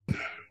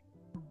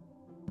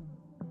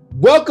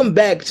Welcome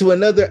back to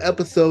another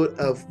episode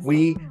of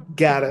We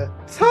Gotta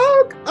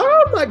Talk.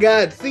 Oh my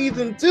God,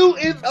 season 2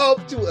 is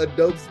off to a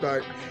dope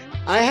start.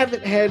 I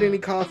haven't had any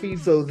coffee,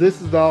 so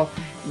this is all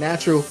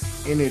natural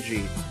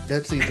energy.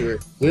 That's either a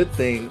good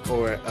thing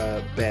or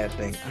a bad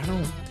thing. I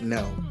don't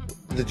know.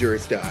 The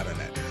jury's still out on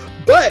that.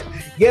 But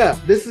yeah,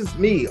 this is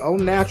me, all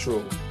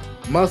natural.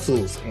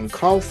 Muscles and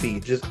coffee.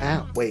 Just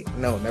ow. Wait,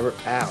 no, never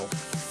ow.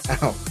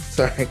 Ow.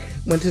 Sorry.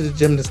 Went to the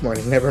gym this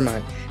morning. Never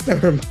mind.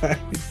 Never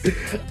mind.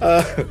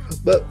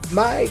 But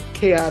my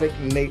chaotic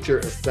nature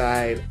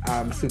aside,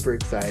 I'm super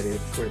excited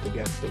for the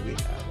guests that we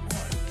have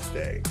on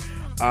today.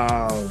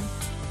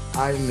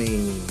 I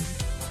mean,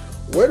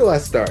 where do I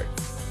start?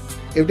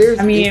 If there's,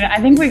 I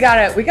think we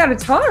gotta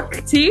talk,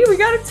 T. We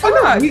gotta talk.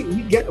 oh,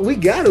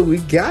 no, we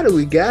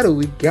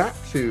got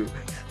to.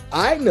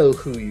 I know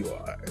who you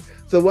are.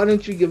 So why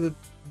don't you give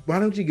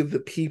the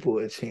people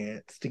a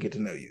chance to get to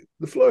know you?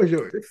 The floor is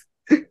yours.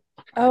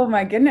 Oh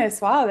my goodness.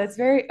 Wow, that's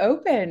very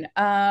open.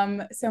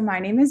 So my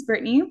name is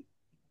Brittany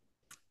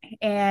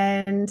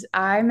and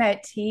I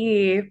met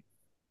T,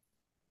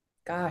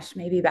 gosh,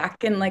 maybe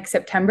back in like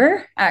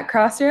September at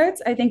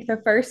Crossroads. I think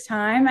the first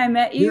time I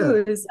met you, Yeah,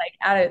 it was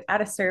like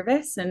at a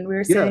service and we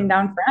were yeah. sitting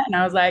down front and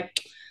I was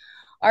like,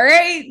 all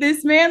right,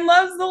 this man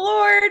loves the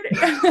Lord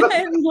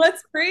and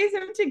let's praise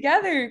him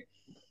together.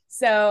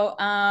 So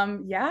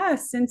yeah,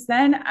 since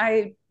then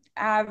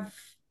have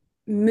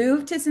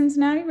moved to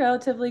Cincinnati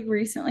relatively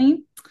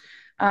recently.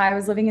 I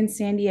was living in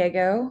San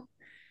Diego,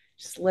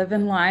 just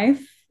living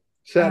life,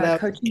 Shout out to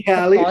coaching some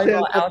Cali. Shout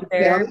volleyball out to out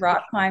there, Cali.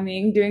 rock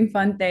climbing, doing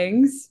fun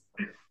things.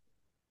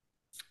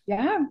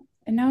 Yeah.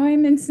 And now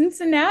I'm in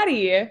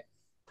Cincinnati.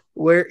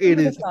 Where Who it would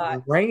have is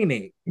thought?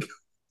 raining.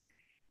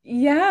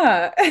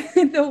 Yeah.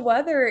 The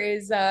weather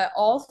is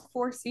all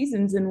four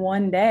seasons in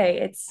one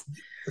day.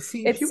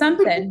 See, if It's you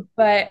something,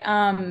 but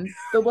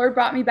the Lord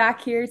brought me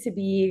back here to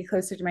be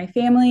closer to my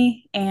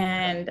family,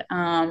 and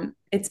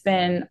it's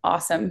been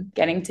awesome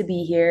getting to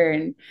be here.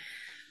 And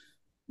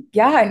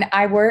yeah, and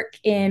I work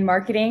in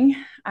marketing.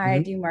 I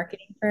Mhm, do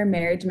marketing for a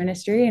marriage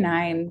ministry,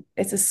 and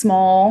it's a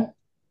small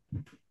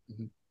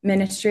mhm.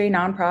 ministry,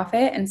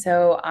 nonprofit, and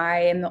so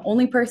I am the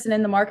only person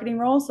in the marketing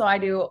role. So I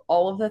do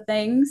all of the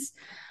things,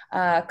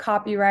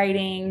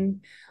 copywriting,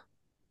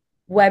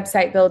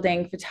 website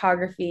building,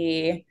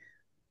 photography,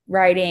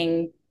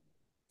 writing,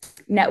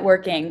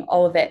 networking,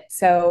 all of it.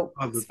 So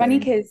Other it's funny things.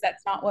 because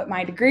that's not what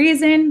my degree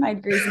is in. My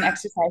degree is in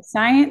exercise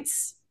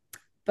science,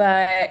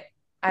 but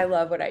I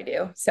love what I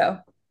do. So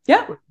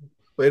yeah,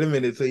 Wait a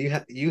minute. So you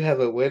have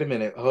a wait a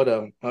minute. Hold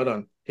on.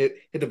 Hit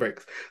the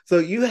brakes. So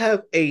you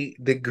have a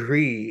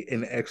degree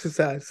in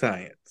exercise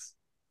science,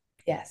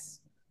 yes.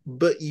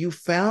 but you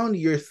found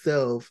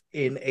yourself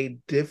in a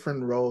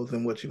different role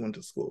than what you went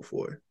to school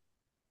for.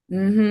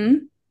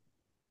 Mm-hmm.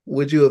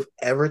 Would you have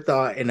ever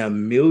thought in a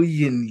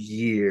million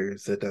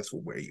years that that's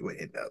where you would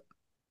end up?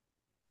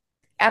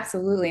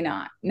 Absolutely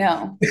not.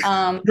 No.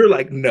 You're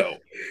like, no.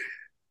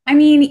 I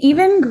mean,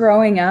 even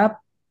growing up,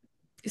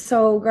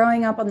 so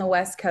growing up on the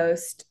West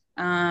Coast,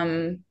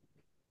 there's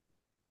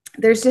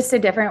just a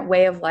different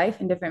way of life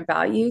and different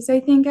values, I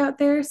think, out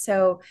there.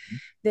 So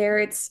there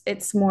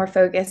it's more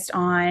focused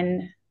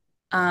on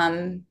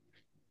um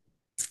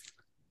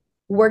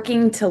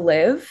working to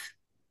live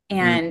Mm,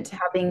 and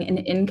having an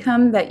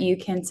income that you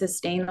can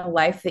sustain the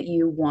life that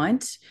you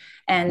want.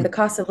 And the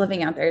cost of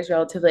living out there is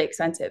relatively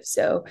expensive.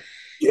 So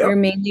you're yep.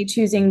 mainly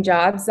choosing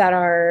jobs that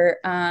are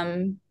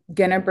going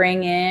to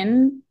bring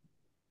in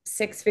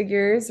six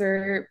figures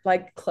or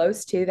like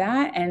close to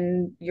that.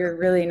 And you're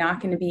really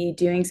not going to be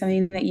doing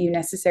something that you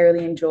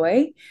necessarily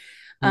enjoy.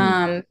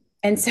 Mm,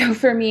 And so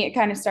for me, it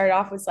kind of started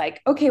off with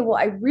like, okay, well,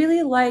 I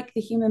really like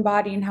the human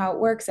body and how it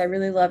works. I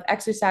really love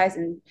exercise,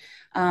 and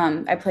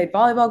I played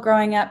volleyball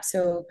growing up,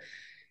 so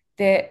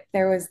that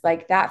there was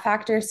like that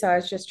factor. So I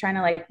was just trying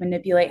to like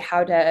manipulate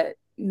how to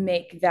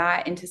make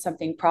that into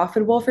something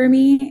profitable for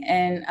me,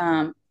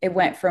 and it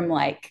went from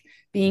like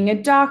being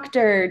a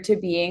doctor to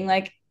being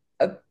like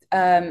a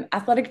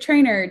athletic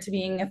trainer to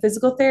being a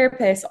physical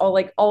therapist,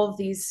 all of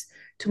these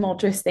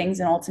tumultuous things.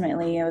 And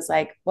ultimately, it was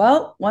like,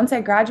 well, once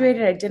I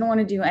graduated, I didn't want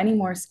to do any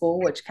more school,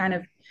 which kind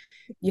of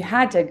you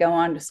had to go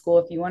on to school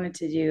if you wanted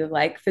to do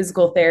like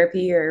physical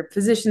therapy or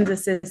physician's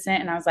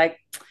assistant. And I was like,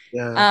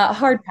 yeah.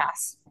 hard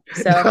pass.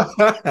 So,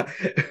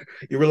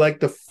 You were like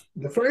the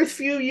first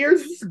few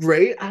years was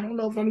great. I don't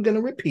know if I'm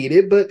gonna repeat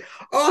it, but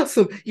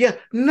awesome. Yeah,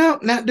 no,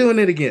 not doing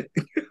it again.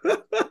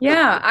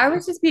 yeah, I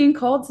was just being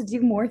called to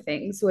do more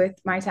things with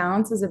my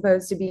talents as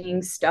opposed to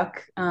being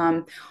stuck.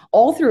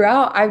 All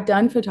throughout, I've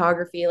done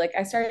photography. Like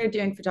I started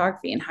doing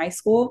photography in high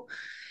school,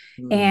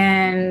 Mm,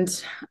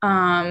 and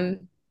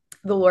um,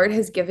 the Lord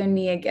has given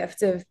me a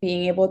gift of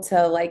being able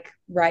to like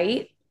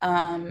write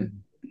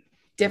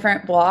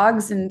different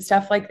blogs and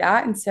stuff like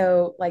that. And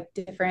so, like,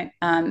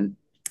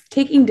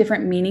 taking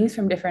different meanings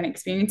from different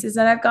experiences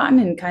that I've gotten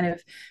and kind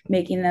of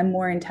making them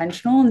more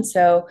intentional. And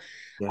so,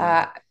 yeah.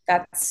 uh,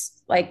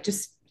 that's like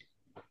just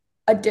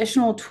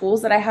additional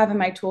tools that I have in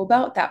my tool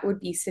belt that would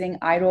be sitting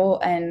idle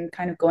and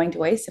kind of going to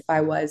waste if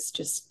I was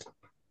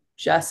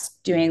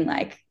just doing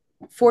like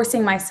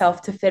forcing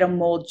myself to fit a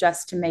mold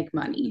just to make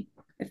money,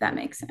 if that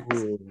makes sense.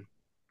 Ooh,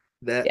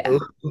 that Yeah.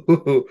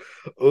 ooh,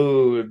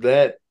 ooh,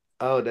 that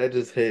oh, that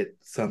just hit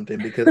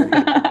something because a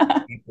lot of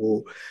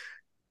people,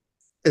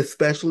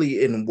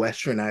 especially in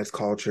westernized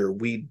culture,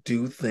 we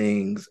do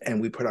things and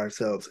we put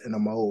ourselves in a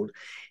mold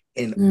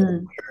in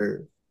Mm,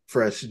 order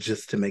for us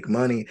just to make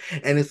money.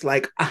 And it's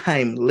like,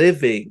 I'm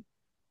living,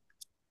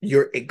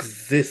 you're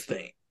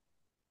existing.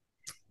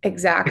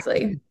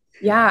 exactly.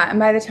 Yeah. And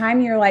by the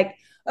time you're like,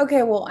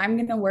 okay, well, I'm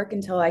going to work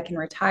until I can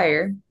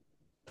retire.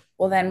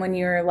 Well, then when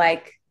you're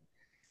like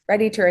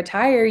ready to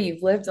retire,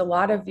 you've lived a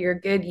lot of your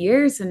good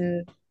years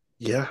and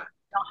Yeah,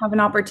 don't have an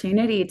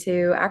opportunity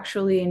to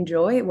actually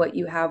enjoy what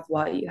you have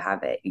while you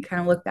have it. You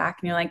kind of look back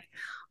and you're like,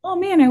 oh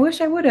man, I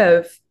wish I would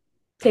have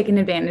taken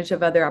advantage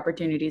of other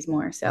opportunities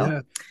more. So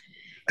yeah,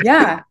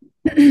 yeah.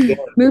 yeah.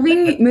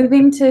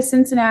 moving to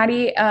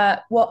Cincinnati.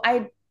 Well,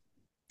 I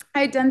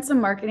had done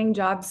some marketing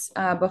jobs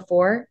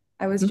before.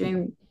 I was Mhm.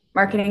 doing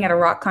marketing at a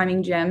rock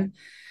climbing gym.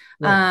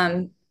 Yeah,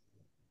 Um,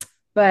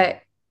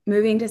 but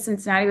moving to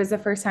Cincinnati was the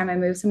first time I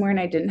moved somewhere and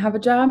I didn't have a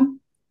job.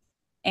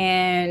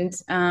 And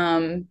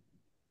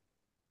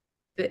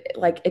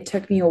like it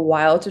took me a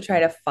while to try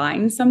to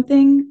find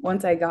something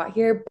once I got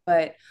here,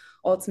 but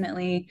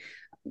ultimately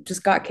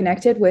just got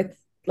connected with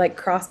like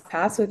cross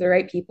paths with the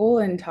right people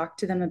and talked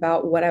to them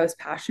about what I was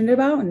passionate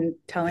about and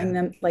telling yeah,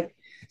 them like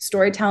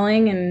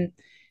storytelling and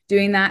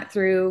doing that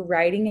through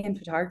writing and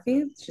photography.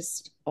 It's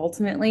just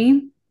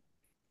ultimately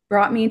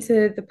brought me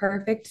to the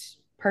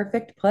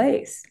perfect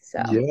place.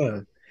 So,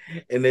 yeah.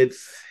 And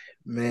it's,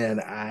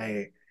 man,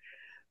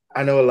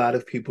 I know a lot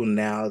of people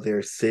now,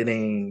 they're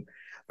sitting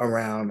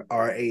around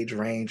our age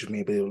range,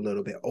 maybe a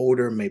little bit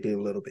older, maybe a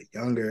little bit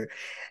younger.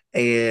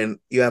 And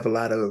you have a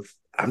lot of,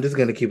 I'm just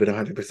going to keep it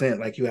 100%.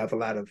 Like, you have a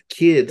lot of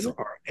kids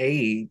our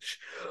age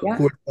yeah.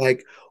 who are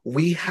like,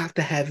 we have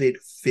to have it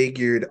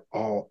figured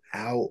all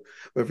out.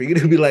 But for you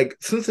to be like,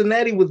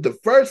 Cincinnati was the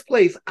first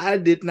place I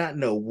did not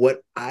know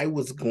what I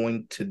was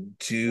going to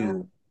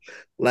Yeah. do.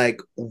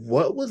 Like,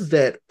 what was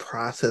that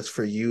process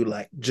for you?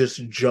 Like,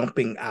 just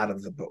jumping out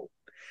of the boat,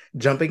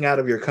 jumping out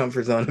of your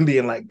comfort zone and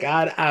being like,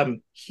 God,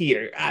 I'm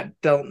here. I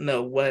don't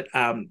know what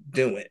I'm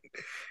doing.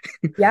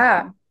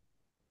 Yeah.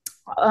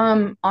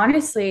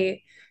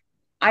 Honestly,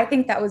 I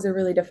think that was a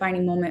really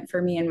defining moment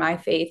for me in my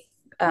faith.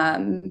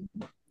 Um,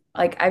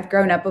 like I've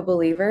grown up a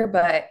believer,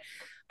 but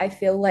I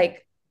feel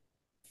like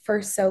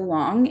for so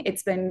long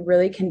it's been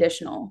really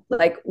conditional,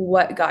 like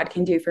what God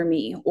can do for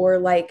me, or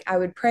like I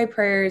would pray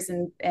prayers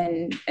and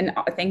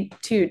I think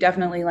too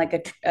definitely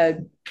like a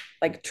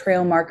like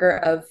trail marker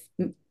of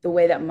the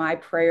way that my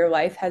prayer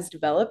life has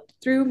developed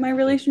through my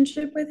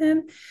relationship with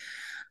Him.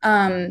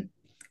 Um,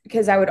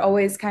 because I would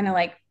always kind of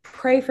like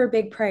pray for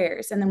big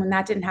prayers. And then when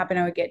that didn't happen,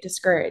 I would get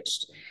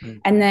discouraged.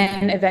 Mm, And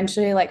then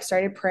eventually like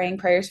started praying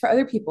prayers for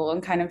other people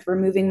and kind of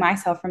removing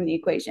myself from the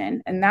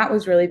equation. And that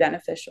was really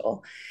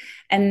beneficial.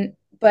 And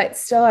but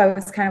still I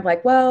was kind of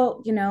like,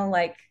 well, you know,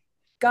 like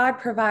God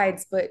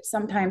provides, but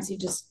sometimes he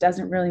just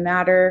doesn't really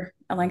matter.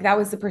 And like that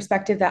was the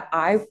perspective that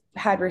I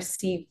had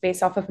received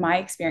based off of my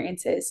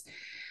experiences.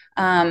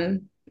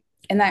 Um,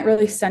 and that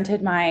really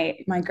stunted my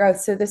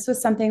growth. So this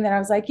was something that I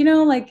was like, you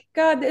know, like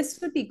God, this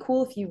would be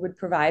cool if you would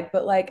provide,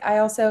 but like I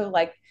also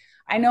like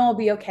I know I'll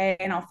be okay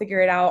and I'll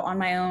figure it out on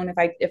my own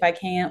if I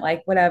can't,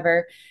 like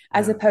whatever,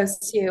 as yeah,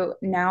 opposed to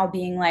now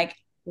being like,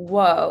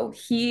 whoa,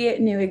 he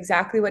knew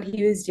exactly what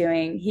he was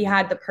doing. He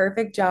had the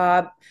perfect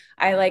job.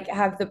 I like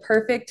have the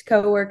perfect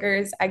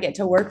coworkers. I get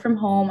to work from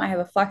home. I have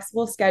a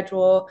flexible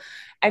schedule.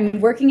 I'm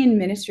working in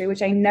ministry,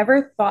 which I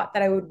never thought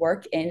that I would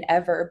work in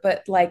ever,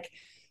 but like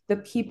the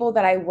people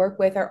that I work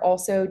with are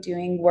also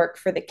doing work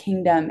for the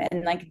kingdom.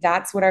 And like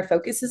that's what our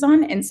focus is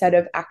on instead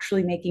of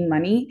actually making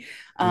money,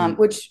 mm,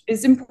 which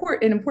is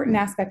important, an important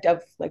aspect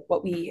of like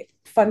what we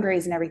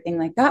fundraise and everything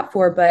like that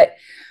for. But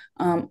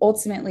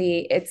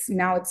ultimately, it's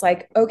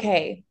like,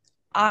 okay,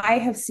 I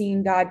have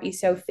seen God be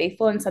so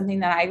faithful and something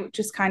that I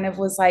just kind of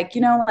was like,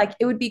 you know, like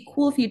it would be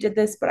cool if you did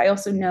this, but I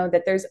also know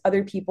that there's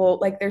other people,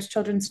 like there's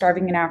children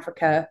starving in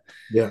Africa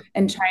yeah,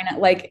 and China.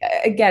 Like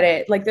I get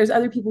it. Like there's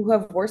other people who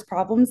have worse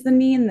problems than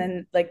me. And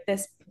then like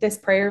this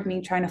prayer of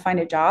me trying to find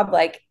a job,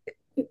 like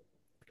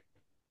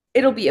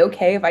it'll be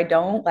okay if I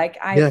don't. Like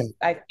yeah,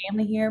 I have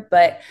family here,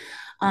 but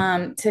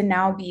to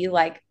now be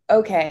like,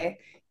 okay,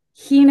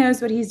 he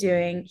knows what he's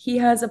doing. He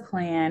has a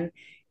plan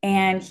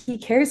and he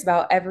cares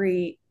about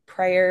every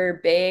prayer,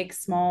 big,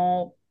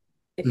 small,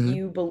 if mhm,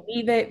 you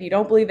believe it, if you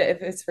don't believe it,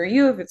 if it's for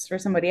you, if it's for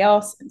somebody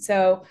else. And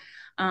so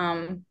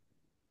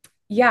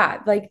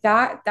yeah, like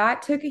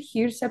that took a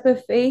huge step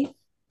of faith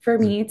for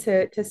mm, me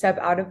to step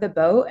out of the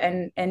boat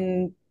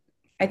and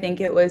I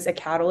think it was a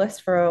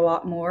catalyst for a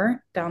lot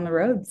more down the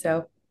road.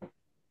 So,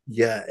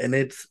 yeah. And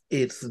it's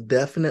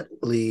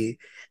definitely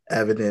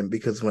evident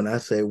because when I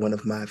say one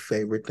of my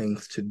favorite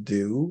things to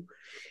do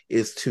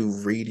is to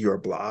read your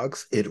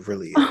blogs, it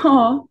really is.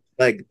 oh,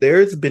 Like,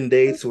 there's been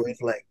days where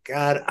it's like,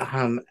 God,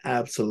 I'm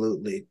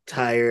absolutely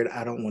tired.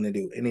 I don't want to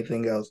do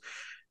anything else.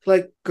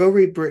 like, go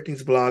read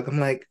Brittany's blog. I'm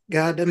like,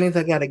 God, that means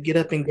I gotta get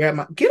up and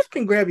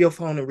grab your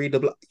phone and read the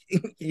blog.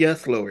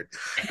 Yes, Lord.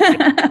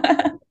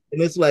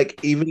 And it's like,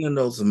 even in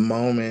those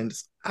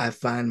moments, I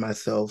find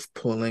myself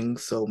pulling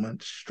so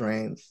much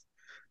strength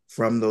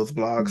from those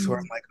blogs where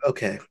I'm like,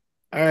 okay,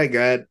 all right,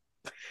 God,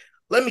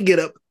 let me get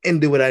up and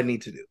do what I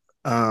need to do.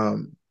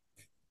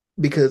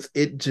 Because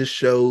it just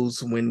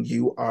shows when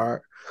you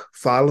are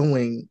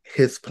following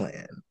his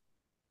plan,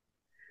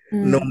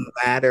 no Mm.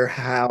 matter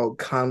how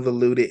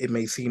convoluted it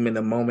may seem in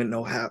the moment,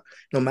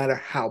 no matter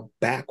how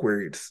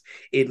backwards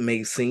it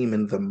may seem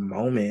in the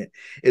moment.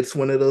 It's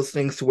one of those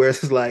things where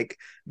it's like,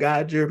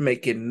 God, you're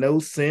making no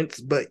sense,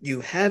 but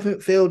you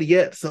haven't failed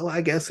yet. So I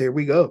guess here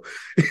we go.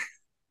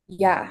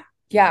 Yeah,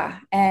 yeah.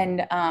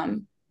 And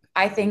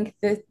I think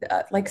that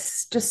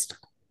just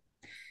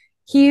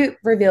he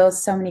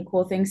reveals so many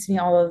cool things to me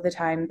all of the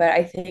time, but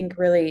I think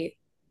really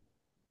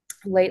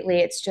lately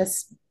it's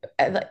just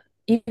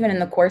even in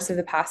the course of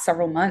the past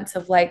several months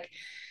of like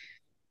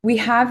we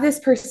have this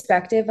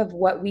perspective of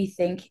what we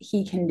think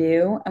he can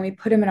do and we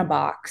put him in a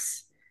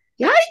box.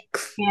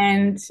 Yikes!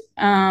 And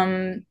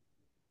Not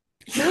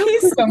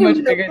he's so putting him much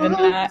in a bigger than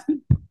box. that.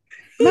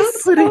 Not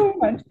He's putting so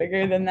much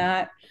bigger than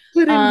that.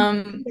 putting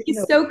in He's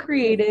a so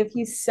creative.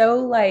 He's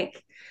so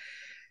like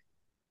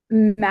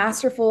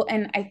masterful.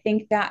 And I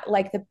think that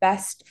like the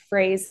best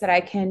phrase that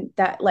I can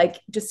that like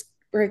just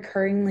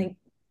recurringly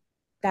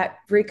that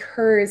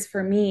recurs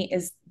for me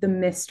is the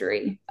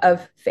mystery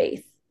of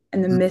faith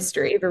and the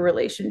mystery of a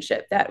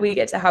relationship that we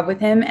get to have with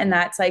him. And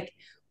that's like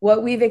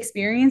what we've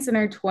experienced in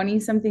our 20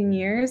 something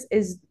years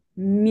is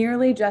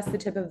merely just the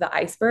tip of the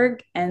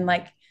iceberg. And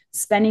like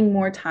spending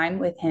more time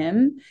with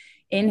him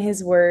in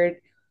his word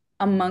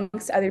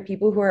amongst other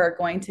people who are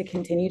going to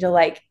continue to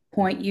like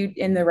point you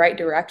in the right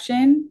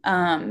direction.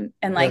 And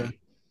yeah,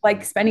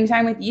 like spending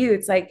time with you,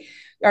 it's like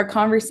our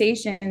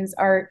conversations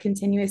are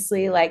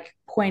continuously like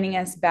pointing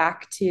us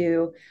back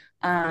to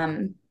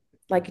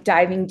like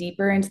diving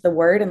deeper into the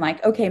word and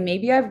like okay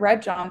maybe I've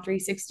read John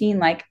 3:16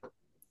 like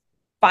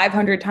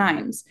 500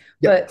 times,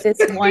 yeah, but this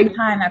one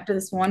time after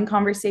this one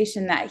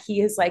conversation that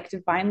he is like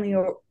divinely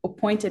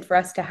appointed for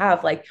us to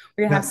have, like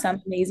we're gonna yeah. have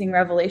some amazing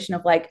revelation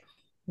of like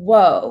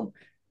whoa,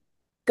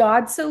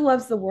 God so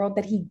loves the world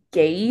that he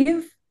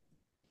gave,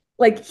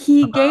 like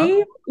he Uh-huh.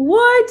 gave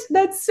what,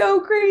 that's so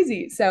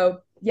crazy.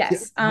 So Yeah.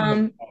 yes, Oh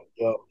my God,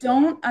 yo.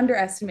 don't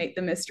underestimate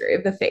the mystery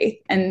of the faith.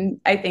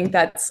 And I think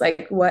that's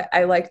like what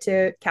I like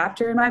to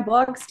capture in my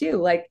blogs too.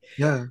 Like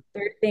Yeah.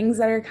 there are things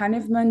that are kind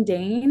of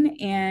mundane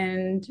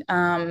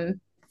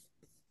and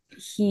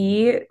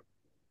he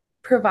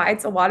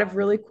provides a lot of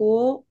really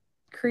cool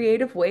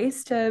creative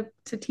ways to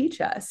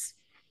teach us.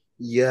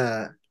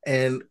 Yeah.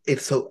 And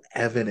it's so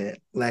evident,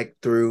 like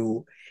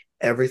through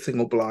every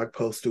single blog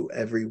post, through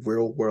every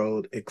real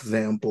world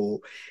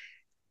example.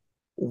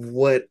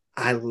 What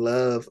I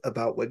love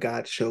about what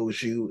God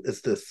shows you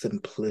is the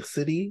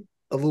simplicity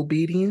of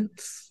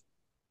obedience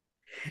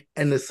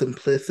and the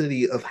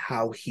simplicity of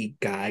how he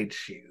guides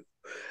you.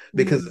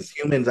 Because Mm. as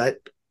humans,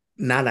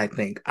 I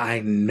think, I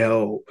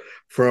know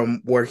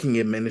from working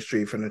in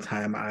ministry from the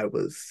time I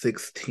was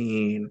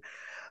 16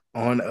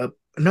 on up.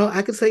 No,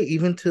 I could say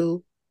even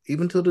till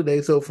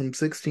today. So from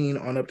 16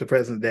 on up to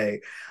present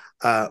day,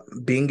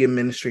 being in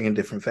ministry in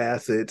different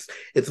facets,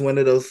 it's one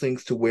of those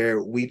things to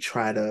where we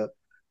try to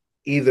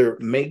either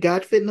make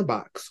God fit in a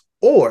box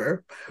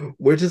or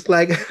we're just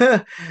like,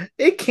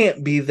 it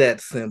can't be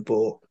that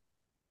simple.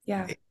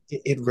 Yeah.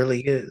 It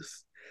really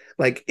is.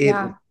 Like it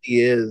really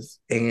Yeah. is.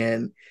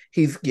 And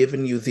he's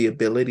given you the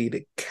ability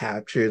to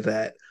capture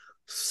that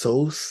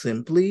so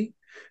simply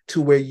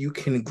to where you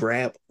can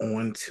grab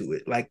onto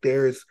it. Like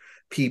there's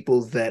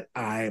people that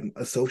I'm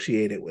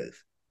associated with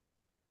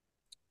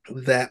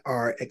that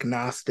are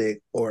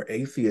agnostic or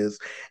atheists,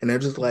 and they're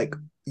just like,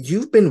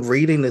 you've been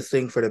reading this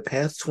thing for the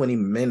past 20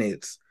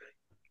 minutes.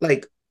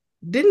 Like,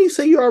 didn't you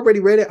say you already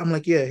read it? I'm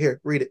like, yeah, here,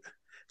 read it.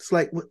 It's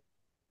like, what?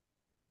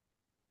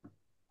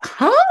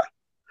 Huh?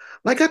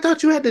 Like I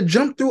thought you had to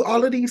jump through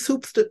all of these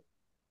hoops to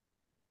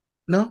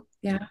no.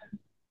 Yeah.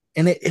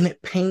 And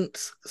it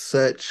paints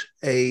such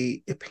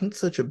a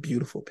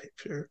beautiful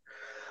picture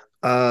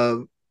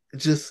of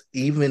just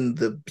even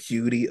the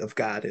beauty of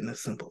God in the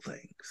simple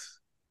things.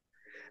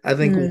 I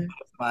think one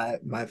Mm.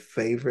 of my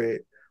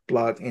favorite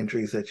blog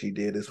entries that you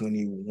did is when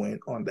you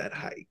went on that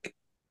hike.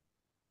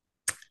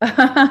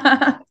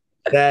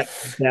 That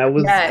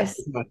that Yes.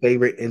 was my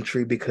favorite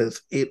entry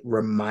because it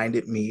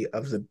reminded me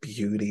of the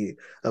beauty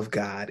of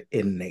God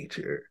in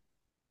nature,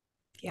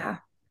 Yeah.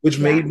 which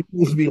Yeah. made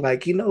me be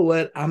like, you know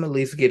what? I'm at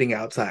least getting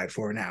outside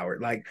for an hour.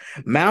 Like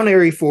Mount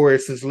Airy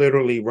Forest is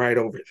literally right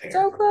over there.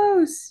 So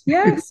close.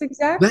 Yes, That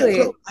exactly.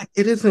 close, like,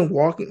 it isn't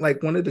walking.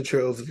 Like one of the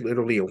trails is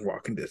literally a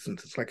walking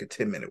distance. It's like a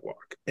 10-minute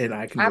walk, and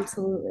I can just.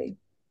 Absolutely.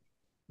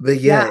 But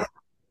yeah, Yeah.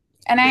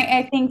 And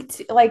I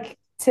think like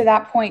to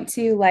that point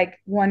too, like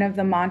one of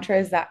the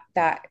mantras that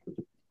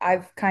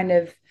I've kind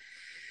of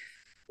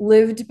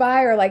lived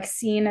by or like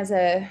seen as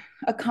a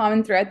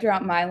common thread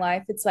throughout my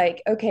life, it's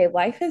like, okay,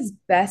 life is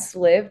best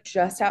lived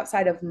just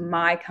outside of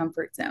my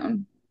comfort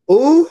zone.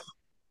 Oh,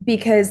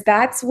 because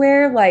that's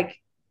where like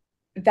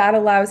that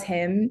allows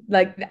him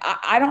like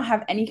I don't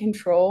have any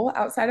control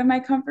outside of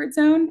my comfort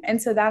zone,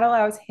 and so that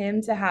allows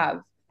him to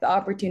have the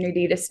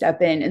opportunity to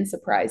step in and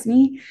surprise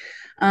me.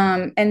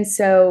 And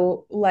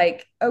so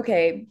like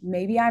okay,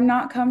 maybe I'm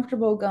not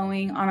comfortable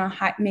going on a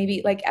high,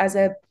 maybe like as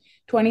a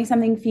 20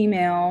 something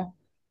female,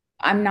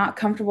 I'm not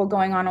comfortable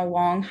going on a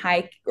long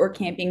hike or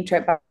camping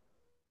trip.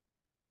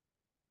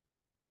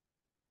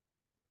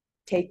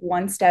 Take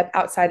one step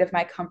outside of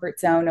my comfort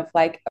zone of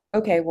like,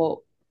 okay,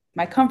 well,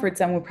 my comfort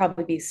zone would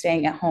probably be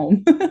staying at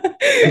home.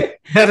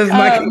 that is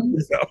my um,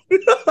 comfort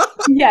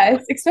zone.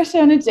 yes,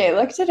 especially on a day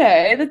like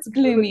today that's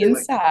gloomy and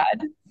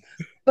sad.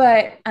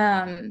 But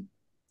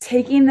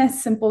taking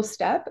this simple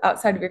step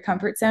outside of your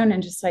comfort zone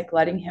and just like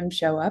letting him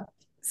show up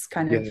is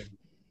kind of Yeah.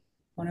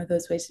 one of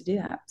those ways to do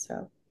that.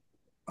 So,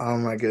 Oh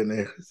my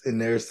goodness.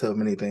 And there's so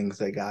many things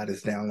that God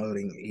is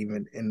downloading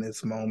even in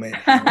this moment.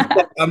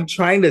 I'm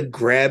trying to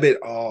grab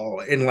it all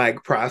and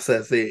like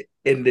process it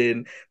and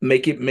then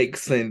make it make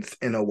sense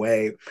in a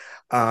way.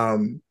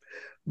 Um,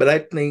 but I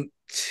think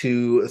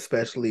too,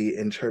 especially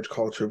in church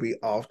culture, we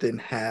often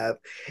have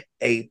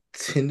a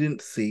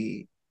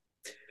tendency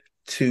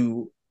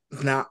to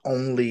not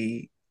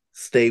only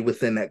stay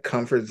within that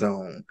comfort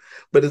zone,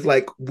 but it's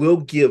like we'll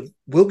give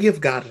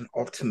God an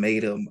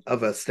ultimatum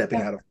of us stepping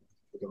yeah, out of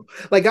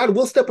like God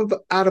will step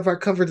out of our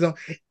comfort zone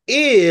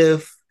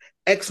if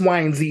X, Y,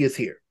 and Z is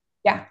here.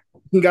 yeah.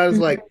 And God is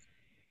Mhm. like,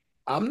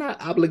 I'm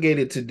not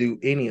obligated to do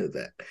any of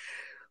that.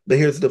 But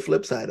here's the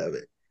flip side of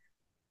it.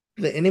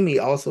 The enemy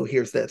also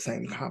hears that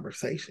same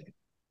conversation.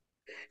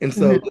 And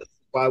so Mhm. this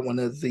is why one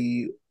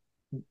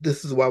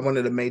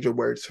of the major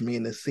words for me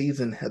in this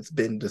season has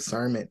been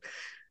discernment.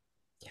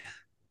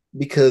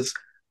 Because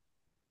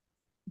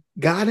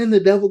God and the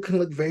devil can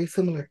look very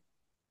similar.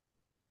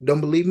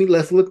 Don't believe me?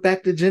 Let's look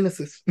back to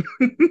Genesis.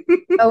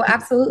 Oh,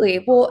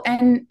 absolutely. Well,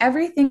 and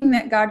everything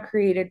that God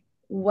created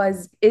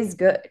was is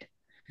good.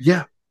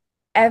 Yeah.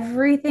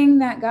 Everything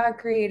that God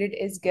created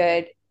is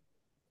good.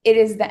 It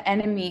is the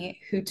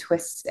enemy who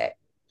twists it.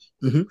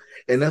 Mhm.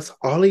 And that's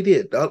all he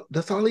did.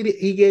 That's all he did.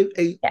 He gave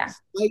a Yeah.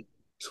 slight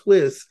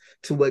twist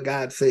to what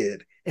God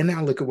said. And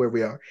now look at where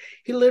we are.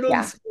 He literally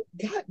Yeah.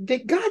 said,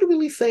 did God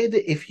really say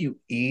that if you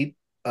eat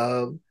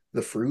of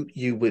the fruit,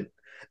 you would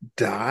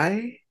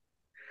die?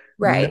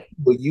 No, Right.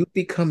 will you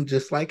become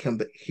just like him?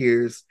 But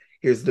here's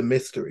the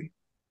mystery.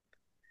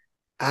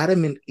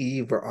 Adam and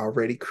Eve were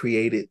already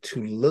created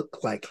to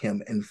look like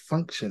him and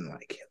function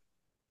like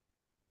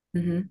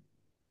him. Hmm.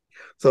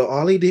 So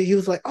all he did, he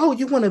was like, oh,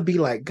 you want to be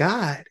like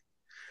God,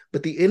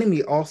 but the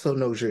enemy also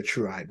knows your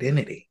true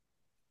identity.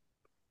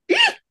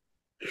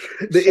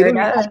 The Sure enemy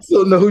does.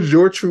 also knows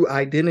your true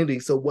identity.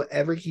 So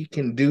whatever he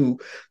can do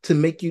to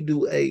make you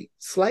do a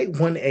slight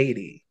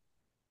 180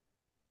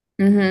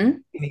 Hmm.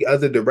 in the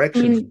other I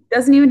direction. mean,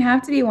 doesn't even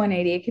have to be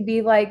 180. It could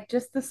be like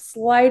just the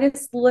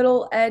slightest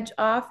little edge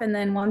off. And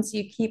then once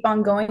you keep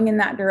on going in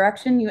that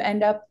direction, you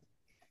end up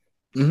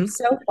Mhm.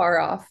 so far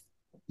off.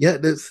 Yeah,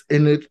 this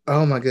and it.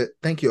 Oh my God,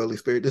 thank you, Holy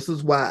Spirit. This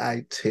is why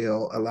I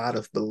tell a lot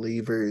of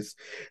believers,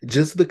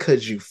 just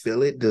because you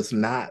feel it does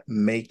not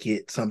make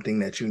it something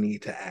that you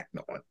need to act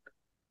on.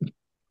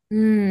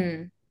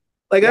 Mm,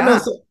 Like I know, yeah.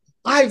 so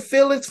I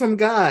feel it's from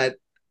God,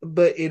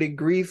 but it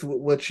agrees with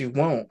what you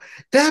want.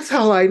 That's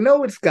how I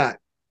know it's God.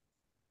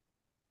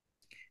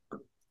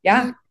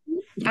 Yeah.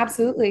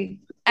 Absolutely.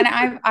 And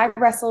I've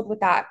wrestled with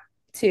that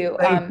too,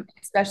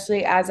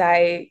 especially as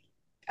I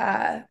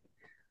uh,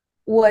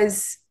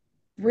 was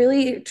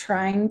really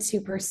trying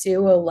to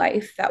pursue a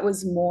life that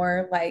was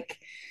more like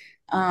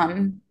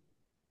um,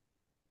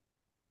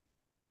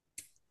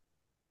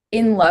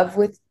 in love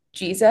with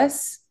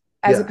Jesus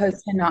as Yeah.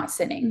 opposed to not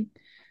sinning,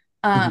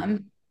 Mhm.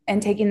 um,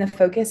 and taking the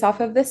focus off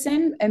of the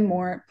sin and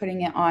more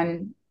putting it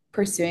on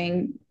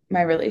pursuing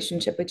my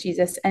relationship with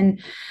Jesus.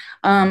 And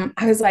I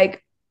was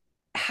like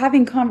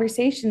having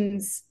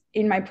conversations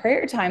in my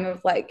prayer time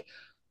of like,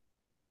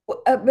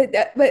 but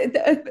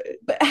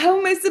how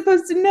am I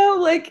supposed to know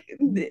like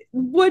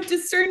what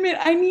discernment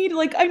I need?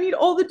 Like I need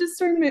all the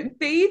discernment.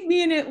 Bathe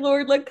me in it,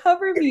 Lord. Like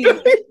cover me.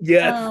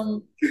 Yes.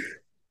 Um,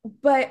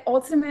 but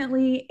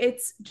ultimately,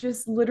 it's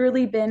just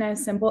literally been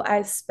as simple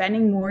as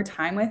spending more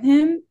time with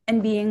him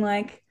and being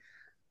like,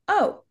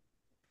 oh,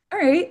 all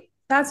right,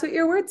 that's what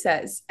your word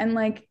says. And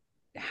like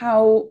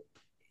how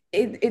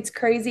it's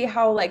crazy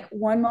how like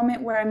one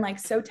moment where I'm like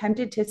so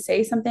tempted to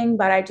say something,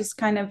 but I just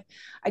kind of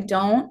I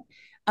don't.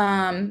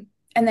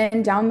 And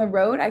then down the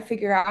road, I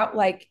figure out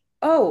like,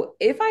 oh,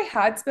 if I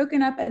had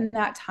spoken up in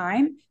that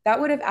time, that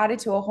would have added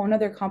to a whole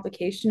nother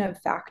complication of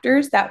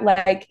factors that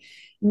like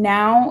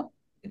now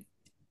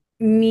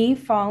me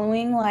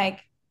following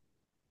like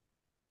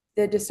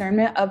the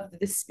discernment of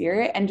the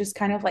spirit and just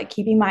kind of like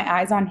keeping my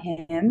eyes on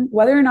him,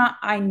 whether or not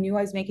I knew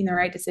I was making the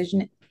right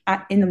decision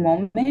in the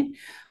moment,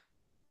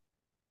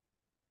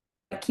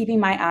 keeping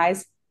my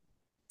eyes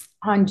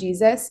on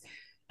Jesus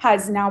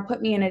has now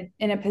put me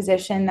in a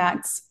position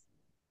that's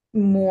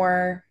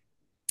more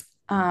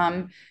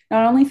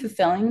not only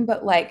fulfilling,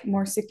 but like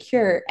more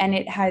secure. And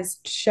it has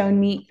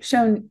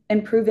shown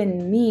and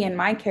proven me and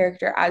my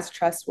character as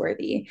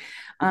trustworthy.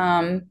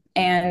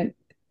 And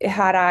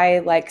had I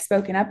like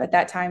spoken up at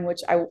that time,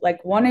 which I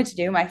like wanted to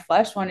do, my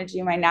flesh wanted to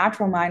do, my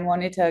natural mind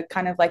wanted to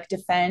kind of like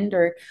defend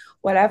or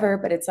whatever.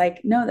 But it's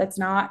like, no, that's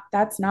not,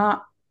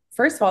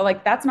 first of all,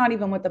 like that's not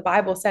even what the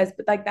Bible says,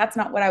 but like that's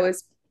not what I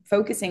was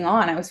focusing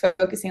on. I was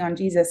focusing on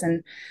Jesus.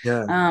 And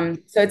Yeah.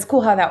 so it's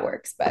cool how that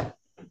works. But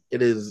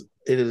It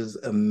is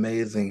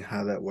amazing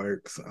how that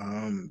works.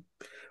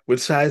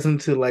 Which ties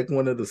into like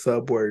one of the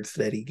sub words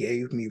that he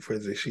gave me for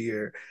this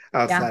year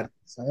yeah, outside of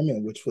the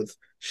sermon, which was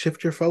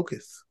shift your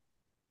focus.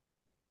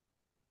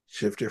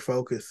 Shift your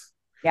focus.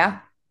 yeah.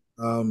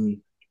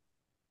 Um,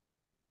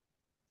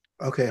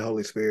 okay,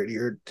 Holy Spirit,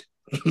 you're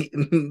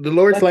the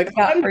Lord's What's like, it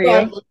got I'm for you?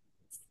 driving.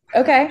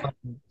 Okay.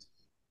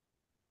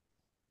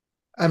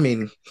 I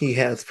mean, he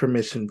has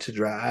permission to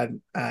drive.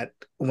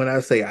 When I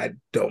say I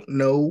don't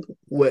know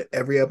what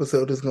every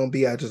episode is going to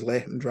be, I just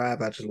let him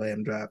drive. I just let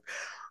him drive.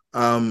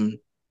 Um,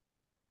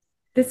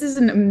 This is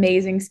an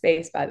amazing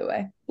space, by the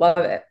way. Love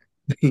it.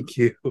 Thank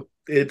you.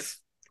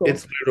 It's Cool.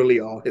 literally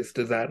all his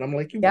design. I'm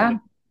like, you want Yeah, me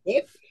to do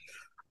it?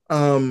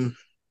 Um,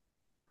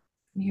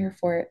 I'm here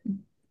for it.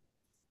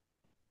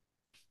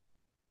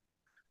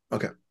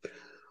 okay.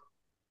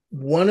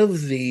 One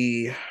of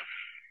the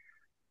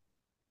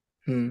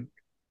hmm,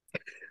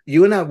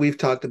 you and I we've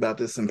talked about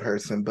this in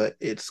person, but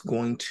it's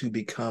going to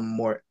become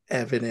more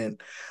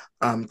evident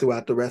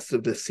throughout the rest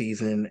of the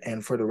season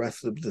and for the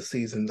rest of the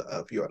seasons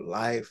of your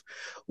life.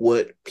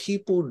 What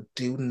people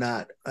do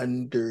not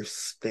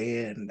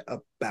understand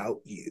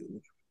about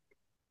you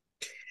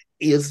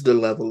is the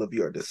level of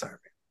your discernment.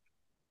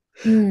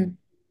 Mm.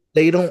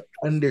 They don't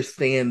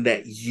understand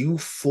that you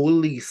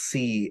fully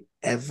see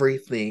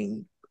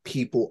everything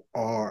people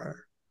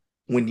are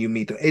when you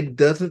meet them. It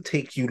doesn't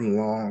take you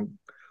long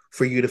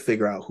for you to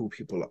figure out who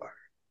people are.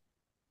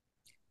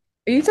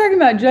 Are you talking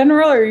about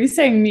general or are you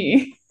saying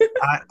me?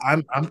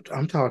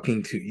 I'm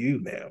talking to you,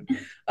 ma'am.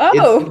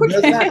 Oh, It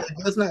does not okay.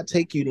 it does not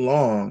take you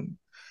long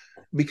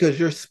because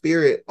your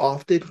spirit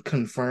often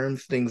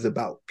confirms things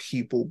about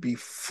people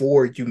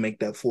before you make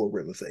that full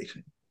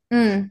realization.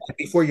 Mm.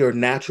 Before your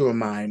natural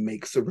mind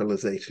makes the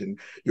realization,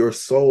 your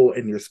soul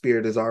and your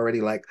spirit is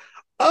already like,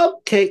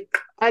 okay,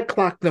 I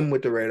clocked them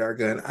with the radar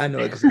gun. I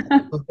know exactly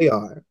what they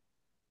are.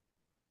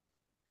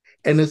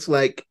 And it's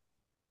like,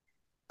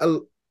 uh,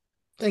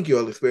 thank you,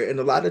 Holy Spirit. And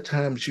a lot of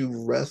times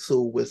you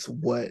wrestle with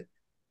what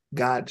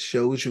God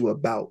shows you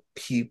about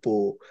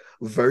people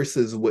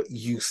versus what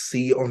you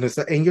see on this.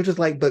 And you're just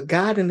like, but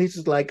God, and he's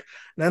just like,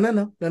 no, no,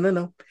 no, no, no,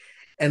 no.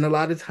 And a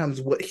lot of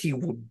times, what he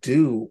will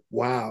do,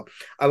 wow,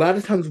 a lot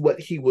of times, what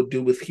he will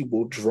do is he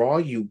will draw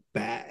you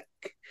back.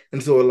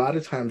 And so, a lot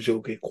of times,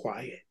 you'll get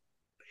quiet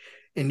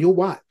and you'll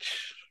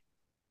watch.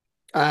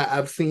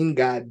 I've seen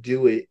God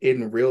do it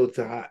in real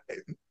time.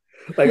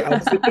 Like,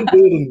 I've seen him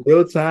do it in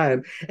real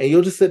time. And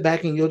you'll just sit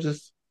back and you'll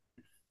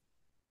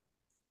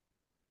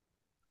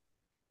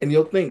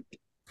think,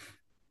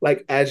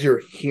 like, as you're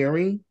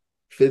hearing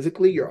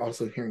physically, you're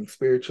also hearing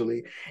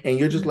spiritually. And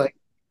you're just like,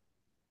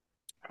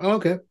 oh,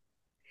 okay.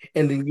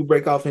 And then you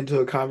break off into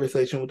a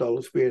conversation with the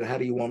Holy Spirit. How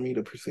do you want me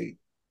to proceed?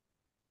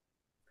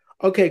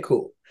 Okay,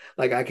 cool.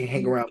 Like I can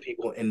hang around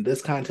people in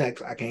this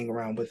context. I can hang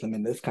around with them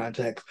in this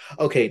context.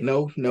 Okay,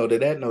 no, no to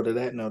that, no to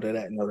that, no to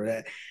that, no to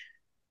that.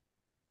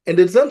 And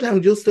then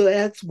sometimes you'll still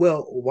ask,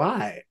 well,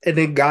 why? And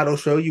then God will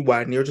show you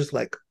why. And you're just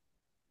like,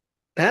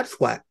 that's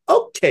why.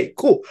 Okay,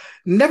 cool.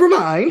 Never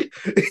mind.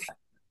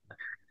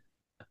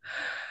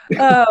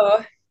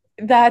 Oh,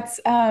 that's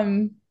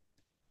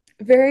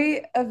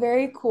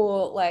very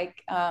cool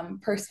like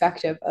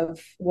perspective of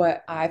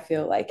what I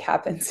feel like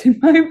happens in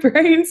my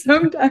brain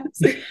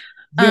sometimes.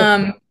 Yeah,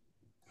 Um,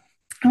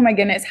 oh my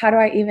goodness, how do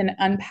I even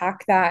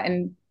unpack that?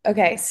 And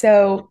okay,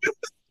 so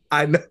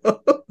I know.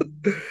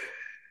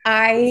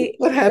 I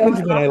What going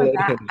happens when off I of let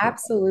that, him drive?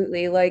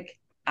 absolutely. Like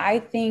I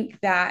think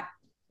that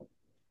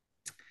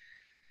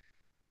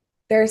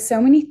there are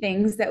so many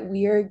things that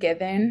we are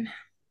given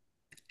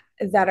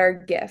that are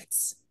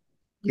gifts,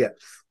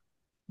 Yes.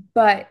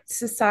 but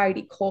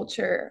society,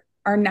 culture,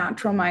 our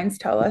natural minds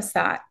tell us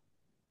that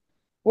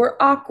we're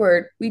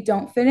awkward, we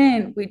don't fit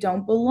in, we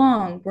don't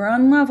belong, we're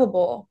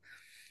unlovable,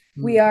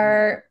 we Mm,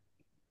 are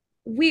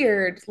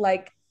weird,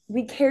 like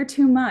we care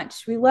too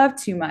much, we love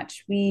too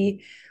much,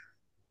 we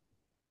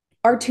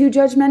are too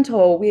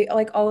judgmental, we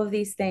like all of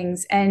these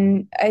things.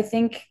 And I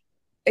think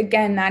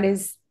again that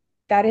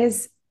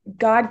is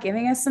God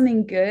giving us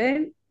something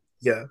good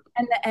yeah.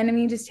 and the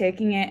enemy just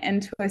taking it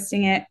and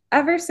twisting it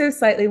ever so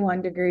slightly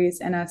 1 degrees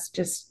and us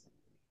just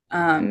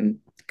um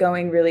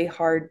going really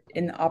hard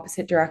in the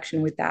opposite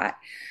direction with that.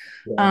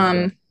 Yeah.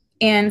 um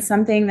and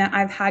something that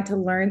I've had to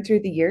learn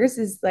through the years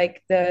is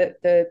like the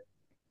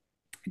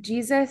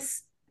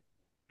Jesus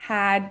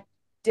had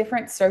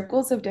different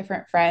circles of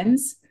different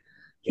friends.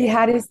 He Yeah.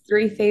 had his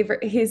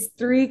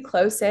three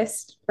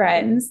closest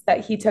friends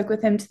that he took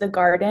with him to the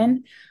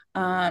garden.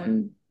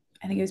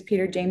 I think it was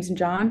Peter, James, and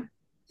John.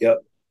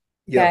 Yep.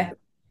 Yep. Okay.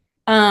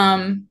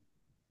 Um,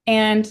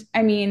 and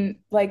I mean,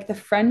 like the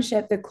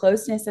friendship, the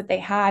closeness that they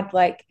had,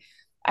 like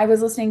I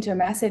was listening to a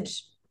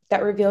message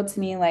that revealed to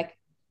me, like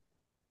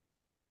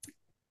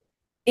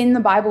in the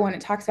Bible, when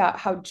it talks about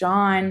how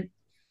John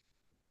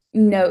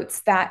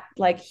notes that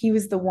like he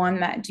was the one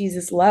that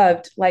Jesus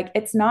loved, like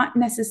it's not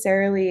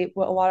necessarily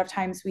what a lot of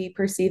times we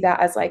perceive that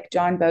as like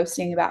John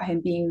boasting about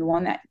him being the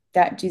one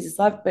that Jesus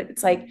loved, but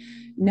it's like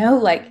no,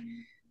 like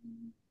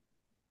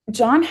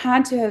John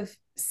had to have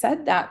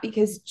said that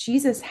because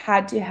Jesus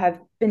had to have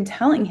been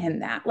telling him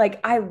that, like,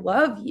 I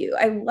love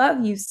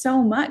you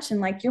so much.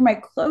 And like, you're my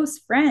close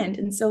friend.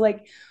 And so,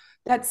 like,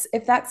 that's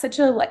if that's such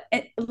a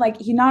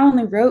like he not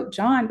only wrote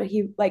John, but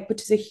he like,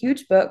 which is a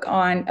huge book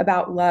on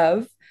about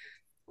love.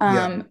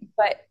 Yeah.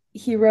 But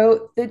he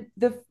wrote the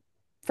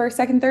first,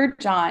 second, third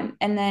John,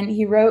 and then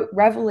he wrote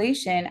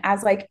Revelation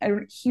as like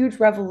a huge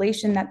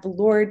revelation that the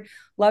Lord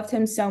loved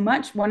him so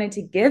much, wanted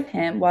to give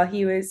him while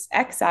he was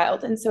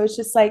exiled. And so it's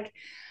just like,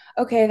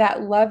 okay,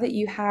 that love that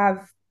you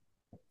have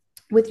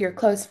with your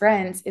close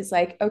friends is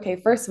like, okay,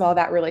 first of all,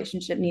 that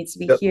relationship needs to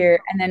be Yep. here.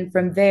 And then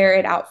from there,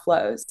 it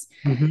outflows.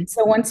 Mhm.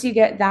 So once you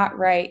get that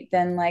right,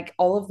 then like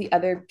all of the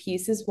other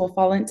pieces will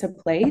fall into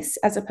place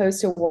as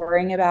opposed to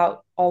worrying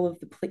about all of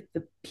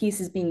the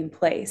pieces being in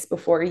place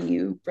before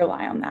you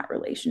rely on that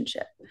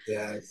relationship.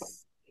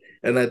 Yes.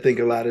 And I think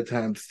a lot of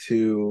times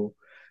too,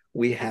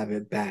 we have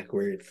it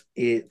backwards.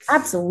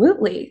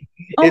 Absolutely.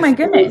 Oh my It's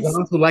goodness.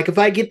 also like if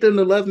I get them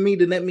to love me,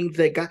 then that means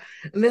that God,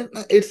 and then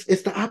it's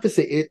the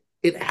opposite.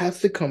 It has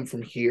to come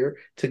from here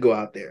to go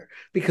out there.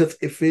 Because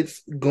if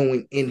it's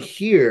going in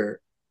here,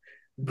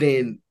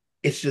 then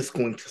it's just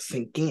going to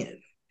sink in.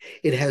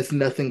 It has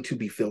nothing to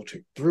be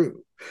filtered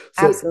through.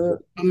 So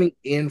Absolutely. coming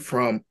in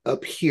from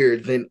up here,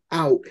 then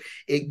out,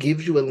 it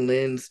gives you a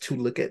lens to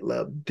look at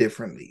love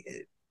differently.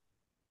 Because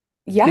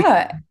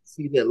Yeah, you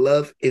see that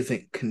love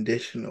isn't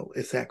conditional,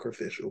 it's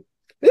sacrificial.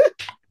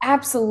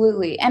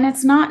 absolutely. And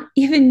it's not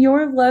even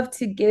your love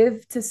to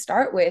give to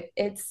start with,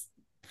 it's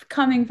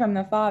coming from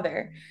the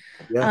Father.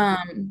 Yeah.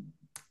 Um,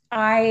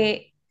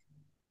 I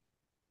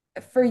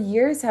for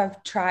years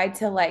have tried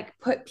to like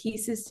put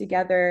pieces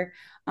together,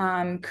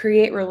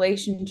 create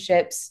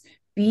relationships,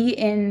 be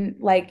in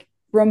like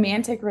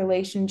romantic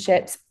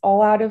relationships,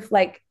 all out of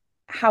like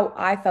how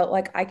I felt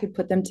like I could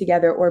put them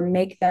together or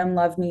make them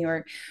love me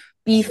or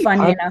be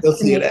funny I'm enough to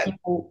guilty of make that.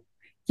 people.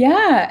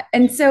 Yeah.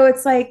 And so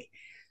it's like,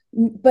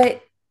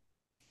 but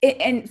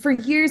and for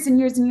years and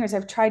years and years,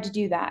 I've tried to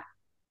do that.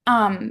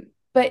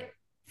 But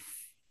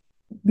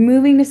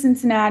moving to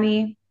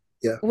Cincinnati,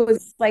 Yeah.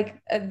 was like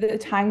the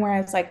time where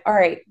I was like, all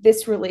right,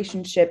 this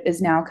relationship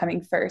is now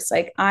coming first.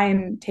 Like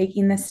I'm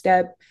taking this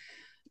step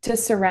to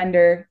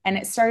surrender. And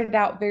it started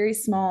out very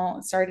small,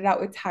 it started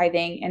out with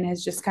tithing and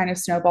has just kind of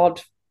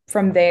snowballed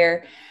from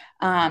there.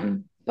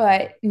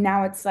 But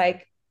now it's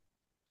like,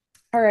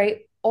 all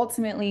right,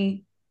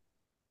 ultimately,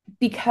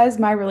 because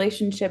my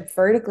relationship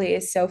vertically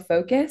is so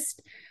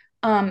focused,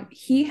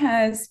 he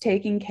has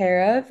taken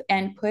care of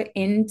and put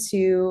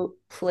into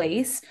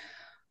place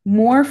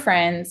more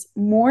friends,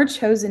 more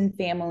chosen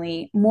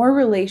family, more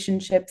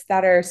relationships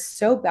that are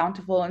so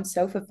bountiful and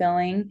so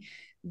fulfilling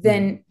Mm.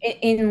 than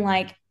in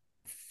like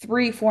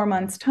 3, 4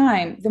 months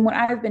time than what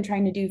I've been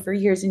trying to do for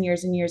years and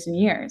years and years and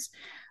years.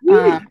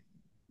 Yeah.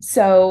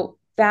 So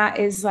that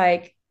is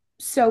like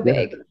so Yeah.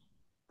 big.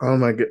 Oh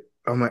my god.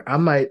 Oh my I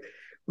might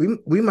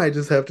we might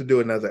just have to do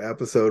another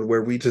episode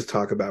where we just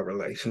talk about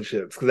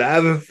relationships. Because I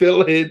have a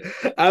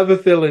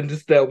feeling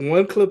just that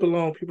one clip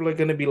alone, people are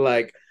gonna be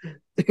like,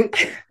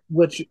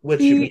 what you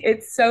See, mean?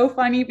 it's so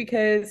funny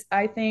because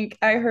I think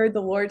I heard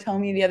the Lord tell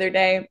me the other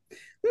day,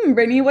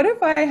 Brittany, what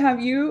if I have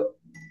you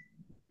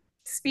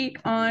speak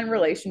on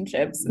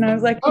relationships? And I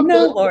was like, I'm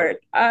no, good. Lord,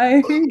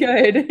 I'm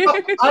good.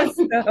 I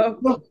So,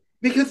 no,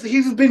 because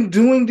he's been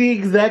doing the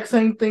exact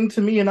same thing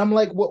to me, and I'm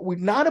like, what we're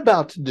not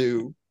about to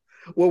do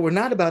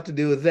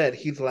is that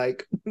he's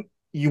like,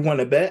 you want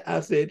to bet? I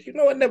said, you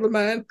know what, never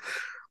mind.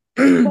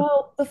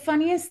 well, the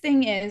funniest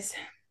thing is,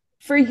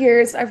 for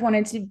years, I've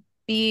wanted to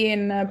be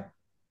in a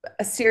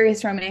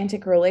serious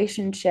romantic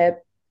relationship.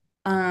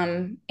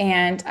 And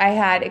I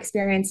had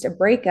experienced a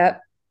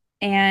breakup.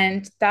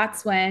 And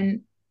that's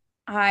when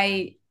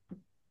I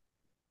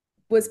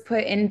was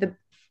put in the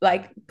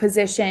like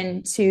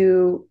position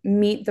to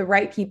meet the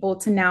right people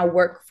to now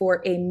work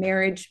for a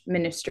marriage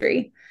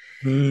ministry.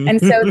 And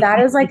so that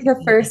is like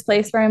the first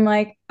place where I'm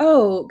like,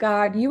 oh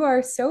God, you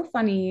are so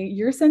funny.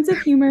 Your sense of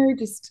humor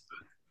just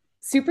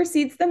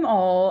supersedes them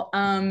all.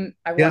 I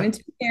Yeah. wanted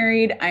to be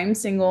married. I'm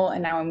single,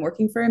 and now I'm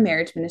working for a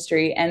marriage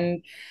ministry.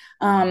 And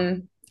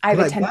I've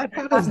Like, attended God,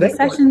 how does lots of the that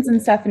work? sessions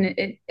and stuff,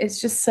 and it's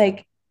just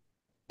like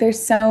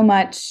there's so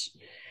much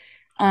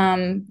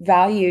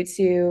value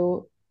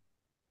to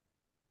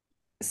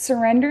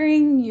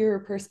surrendering your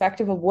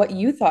perspective of what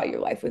you thought your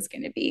life was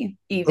going to be,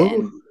 Oh,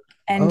 even,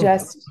 and oh,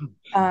 just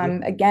yeah.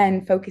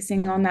 again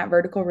focusing on that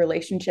vertical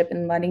relationship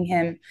and letting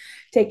him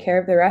take care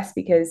of the rest,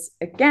 because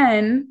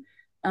again,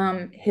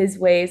 his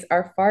ways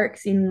are far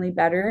exceedingly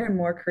better and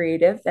more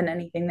creative than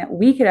anything that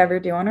we could ever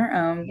do on our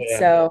own. Yeah.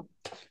 So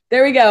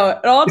There we go.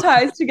 It all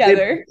ties it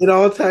together. it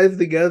all ties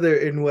together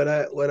in what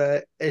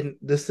I and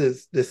this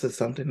is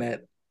something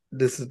that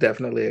this is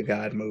definitely a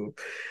God move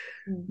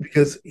Mm.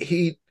 because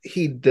he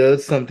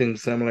does something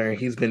similar.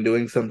 He's been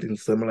doing something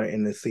similar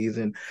in this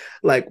season.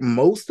 Like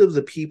most of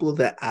the people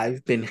that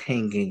I've been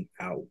hanging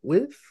out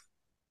with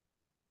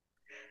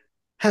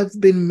have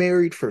been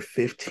married for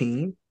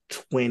 15,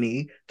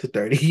 20 to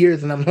 30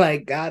 years. And I'm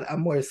like, God,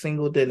 I'm more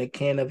single than a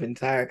can of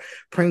entire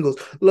Pringles.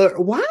 Look,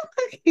 why am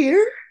I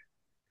here?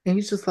 And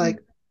he's just like,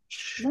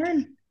 shh,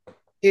 Learn.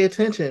 pay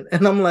attention.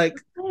 And I'm like,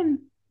 Learn.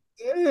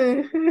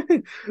 eh.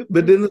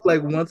 But then it's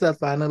like once I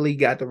finally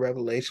got the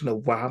revelation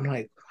of why, I'm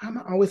like, why am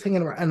I always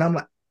hanging around? And I'm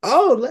like,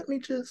 oh, let me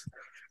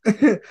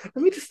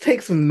just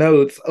take some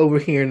notes over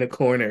here in the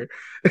corner.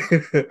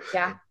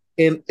 Yeah.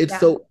 And it's Yeah.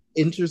 so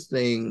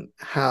interesting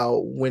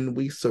how when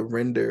we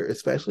surrender,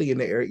 especially in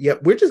the area, yeah,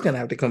 we're just gonna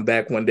have to come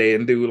back one day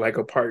and do like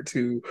a part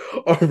two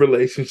on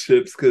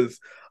relationships because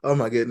oh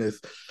my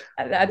goodness.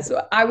 That's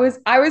I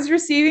was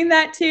receiving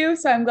that too,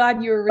 so I'm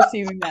glad you were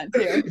receiving that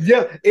too.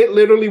 Yeah, it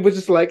literally was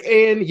just like,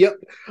 and yep.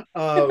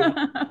 Um,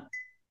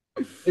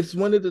 it's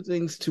one of the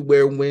things to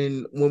where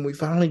when we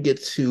finally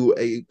get to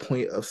a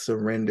point of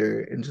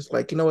surrender and just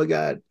like, you know what,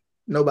 God,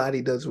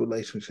 nobody does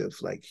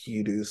relationships like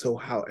you do. So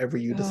however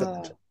you decide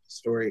to tell Oh, the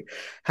story,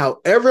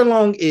 however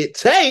long it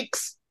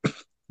takes,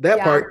 that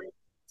yeah. part,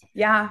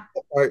 Yeah.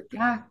 that part,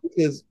 Yeah.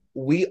 because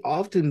we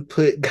often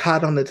put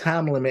God on the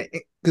time limit.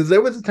 Because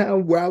there was a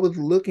time where I was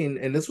looking,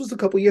 and this was a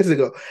couple years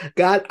ago.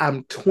 God,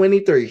 I'm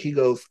 23. He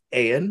goes,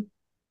 and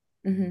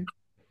Hmm.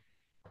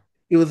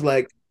 he was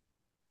like,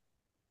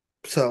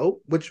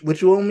 so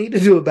what you want me to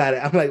do about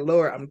it? I'm like,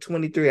 Lord, I'm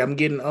 23. I'm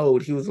getting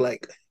old. He was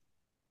like,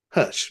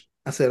 hush.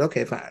 I said,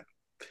 okay, fine.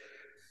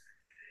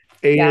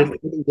 Yeah. And it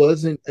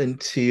wasn't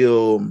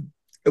until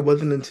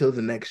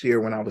the next year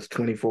when I was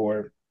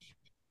 24,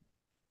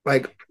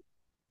 like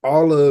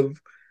all of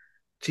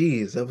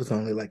geez, that was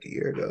only like a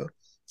year ago.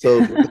 So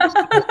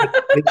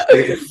this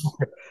year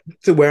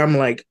to where I'm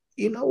like,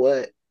 you know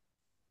what?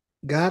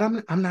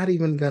 God, I'm not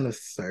even gonna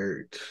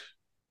search.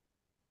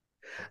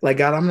 Like,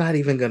 God, I'm not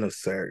even gonna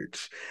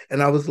search.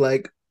 And I was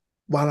like,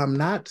 while I'm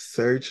not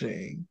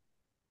searching,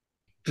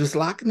 just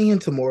lock me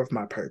into more of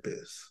my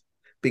purpose.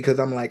 Because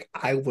I'm like,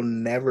 I will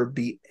never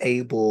be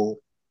able.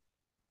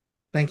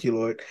 Thank you,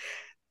 Lord.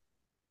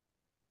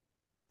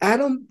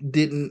 Adam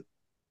didn't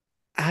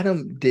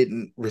Adam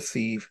didn't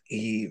receive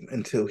Eve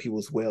until he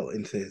was well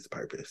into his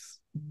purpose.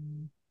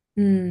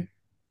 Mm.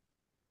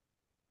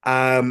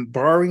 I'm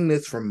borrowing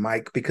this from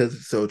Mike because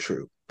it's so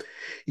true.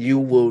 You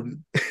will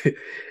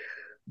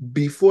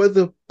before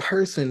the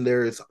person,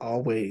 there is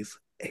always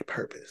a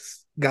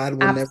purpose. God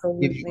will never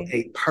give you Absolutely.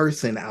 a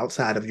person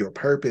outside of your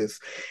purpose.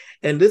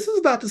 And this is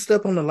about to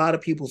step on a lot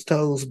of people's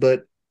toes,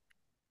 but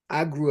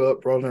I grew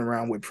up rolling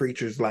around with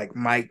preachers like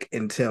Mike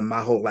and Tim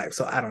my whole life,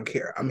 so I don't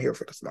care. I'm here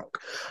for the smoke.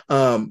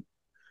 Um,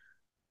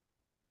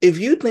 if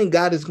you think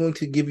God is going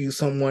to give you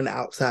someone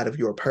outside of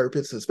your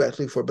purpose,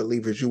 especially for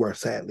believers, you are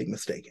sadly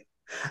mistaken.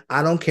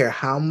 I don't care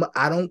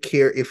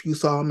if you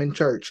saw him in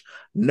church.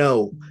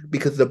 No,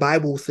 because the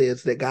Bible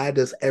says that God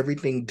does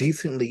everything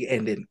decently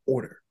and in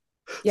order.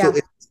 So Yeah. if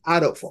it's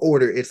out of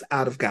order, it's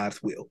out of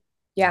God's will.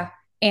 Yeah.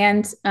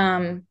 And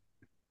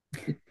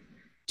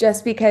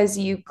just because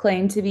you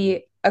claim to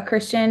be a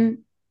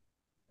Christian,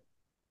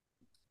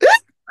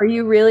 are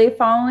you really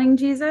following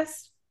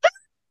Jesus?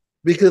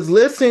 Because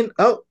listen,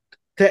 oh,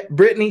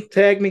 Brittany,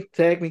 tag me,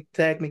 tag me,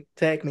 tag me,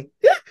 tag me.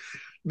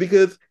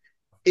 Because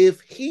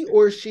if he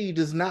or she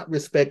does not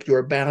respect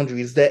your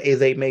boundaries, that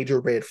is a major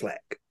red flag.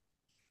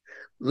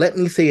 Let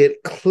me say it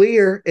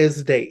clear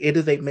as day. It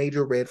is a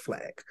major red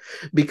flag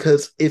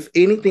because if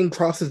anything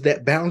crosses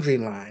that boundary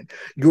line,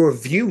 your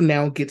view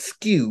now gets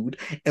skewed,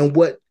 and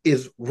what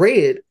is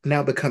red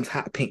now becomes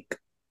hot pink.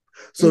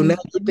 So now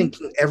you're Mhm.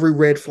 thinking every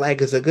red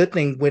flag is a good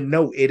thing when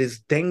no, it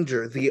is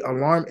danger. The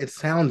alarm is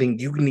sounding.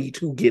 You need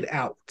to get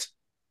out.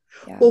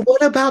 Yeah. Well,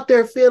 what about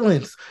their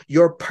feelings?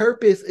 Your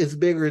purpose is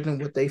bigger than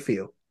what they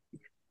feel.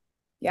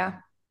 Yeah.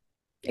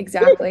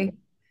 Exactly.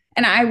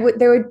 And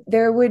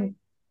there would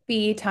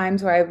be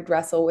times where I would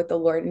wrestle with the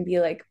Lord and be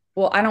like,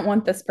 well, I don't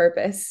want this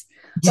purpose.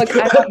 Like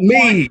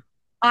Me,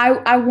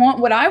 I want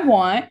what I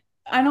want.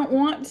 I don't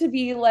want to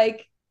be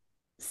like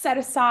set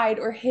aside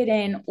or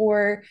hidden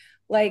or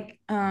like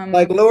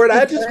like Lord,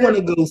 I just want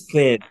preserved. to go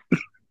sin.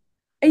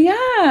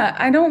 Yeah,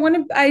 I don't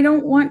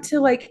want to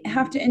like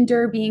have to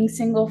endure being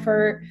single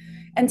for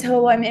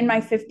until I'm in my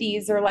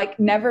 50s or like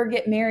never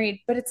get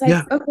married. But it's like,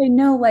 Yeah. okay,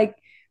 no, like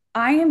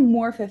I am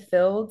more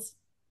fulfilled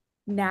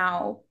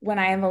now when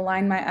I have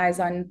aligned my eyes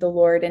on the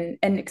Lord and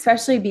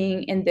especially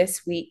being in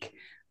this week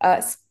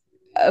uh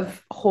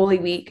of Holy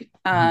Week.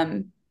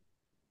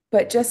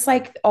 But just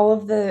like all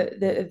of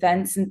the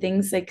events and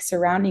things like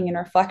surrounding and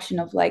reflection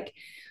of like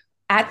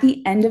at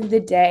the end of the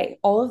day,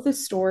 all of the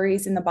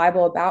stories in the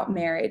Bible about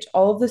marriage,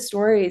 all of the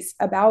stories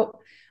about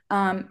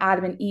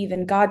Adam and Eve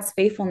and God's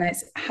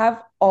faithfulness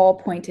have all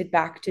pointed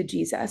back to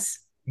Jesus.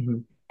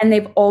 Mhm. And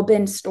they've all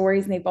been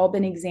stories and they've all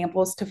been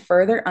examples to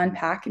further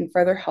unpack and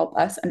further help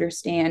us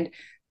understand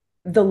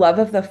the love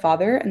of the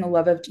Father and the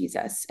love of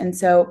Jesus. And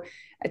so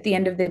at the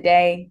end of the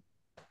day,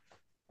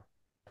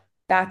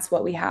 that's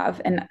what we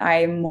have. And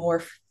I'm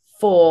more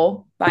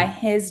full by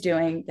his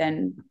doing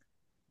than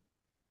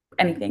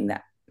anything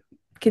that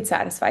could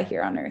satisfy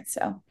here on earth.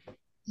 So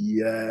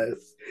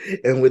Yes.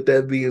 And with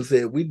that being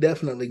said, we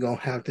definitely gonna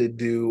have to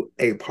do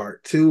a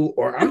part two,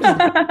 or I'm just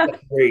gonna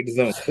upgrade the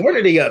zone. One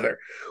or the other.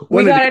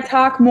 We One of gotta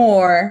talk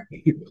more.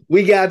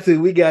 we got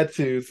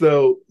to.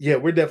 So yeah,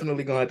 we're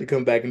definitely gonna have to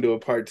come back and do a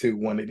part two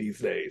one of these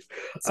days.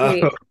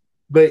 Sweet.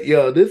 But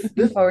yo, this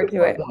Looking is forward to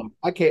part it. one.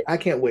 I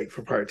can't wait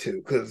for part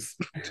two because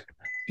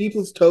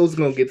people's toes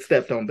gonna get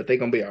stepped on, but they're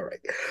gonna be all right.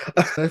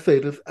 I say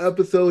this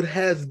episode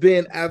has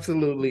been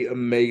absolutely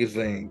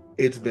amazing.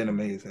 It's been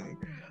amazing.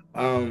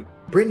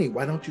 Brittany,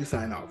 why don't you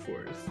sign off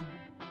for us?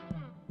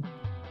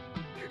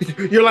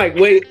 You're like,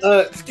 wait,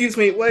 excuse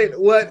me, wait,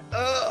 what?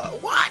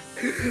 What?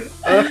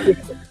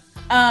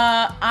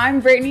 I'm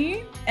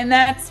Brittany, and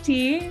that's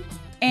T.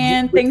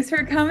 And thanks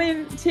for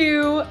coming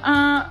to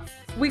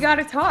We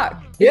Gotta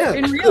Talk. It's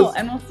been real,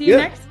 and we'll see you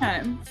next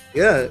time.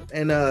 Yeah,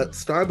 and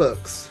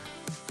Starbucks,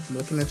 I'm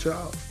looking at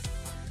y'all.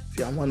 If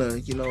y'all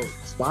wanna,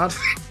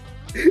 sponsor.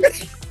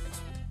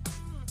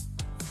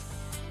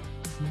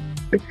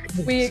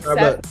 We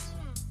accept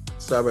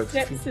Starbucks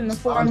tips in the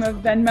form of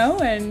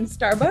Venmo and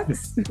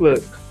Starbucks.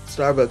 Look,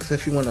 Starbucks,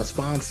 if you want to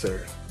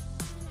sponsor,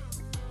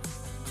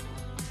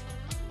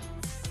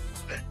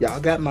 y'all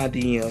got my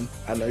DM.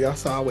 I know y'all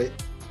saw it.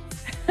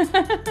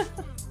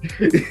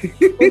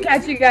 We'll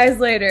catch you guys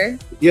later.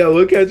 Yeah,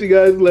 we'll catch you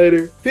guys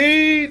later.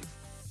 Peace.